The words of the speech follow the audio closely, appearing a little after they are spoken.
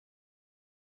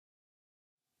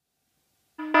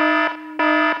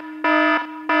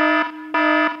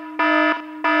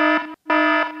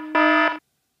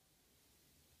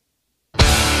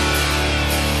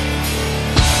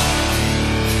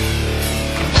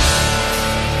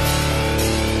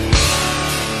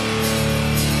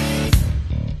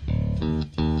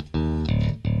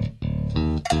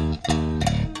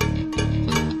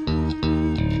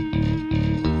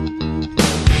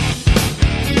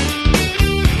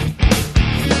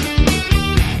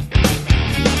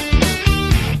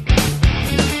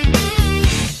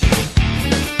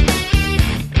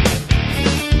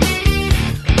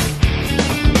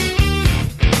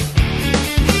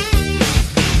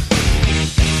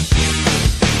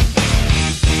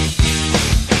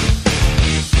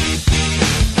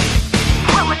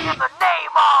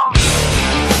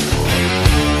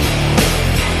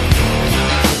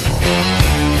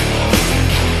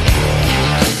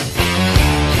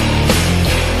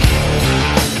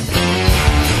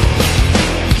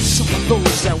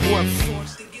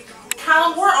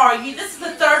you, this is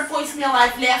the third voicemail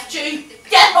I've left you.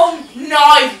 Get home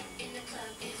now!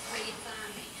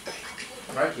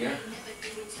 Right here.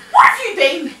 Where have you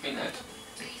been? Been out.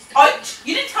 Out?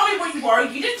 You didn't tell me where you were.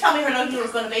 You didn't tell me how long you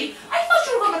were going to be. I thought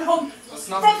you were coming home. What's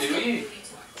nothing to do with you?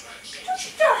 Don't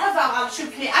you dare have that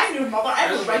attitude, please. I'm your mother. I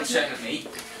have a right to... shouting at me.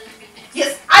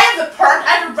 Yes, I am the parent.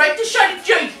 I have a right to shout at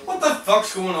you. What the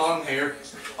fuck's going on here?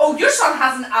 Oh, your son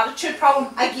has an attitude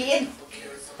problem again.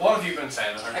 What have you been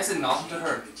saying to her? I said nothing to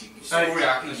her. She's still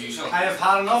reacting as usual. I have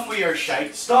had enough with your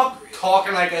shite. Stop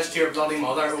talking like this to your bloody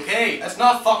mother, okay? It's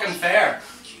not fucking fair.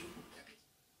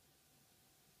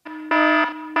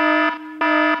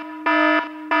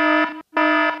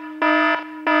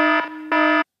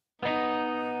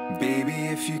 Baby,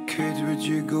 if you could, would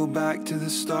you go back to the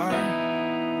start?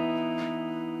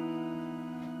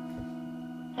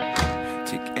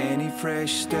 Take any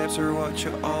fresh steps or watch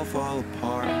it all fall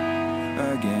apart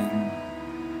again.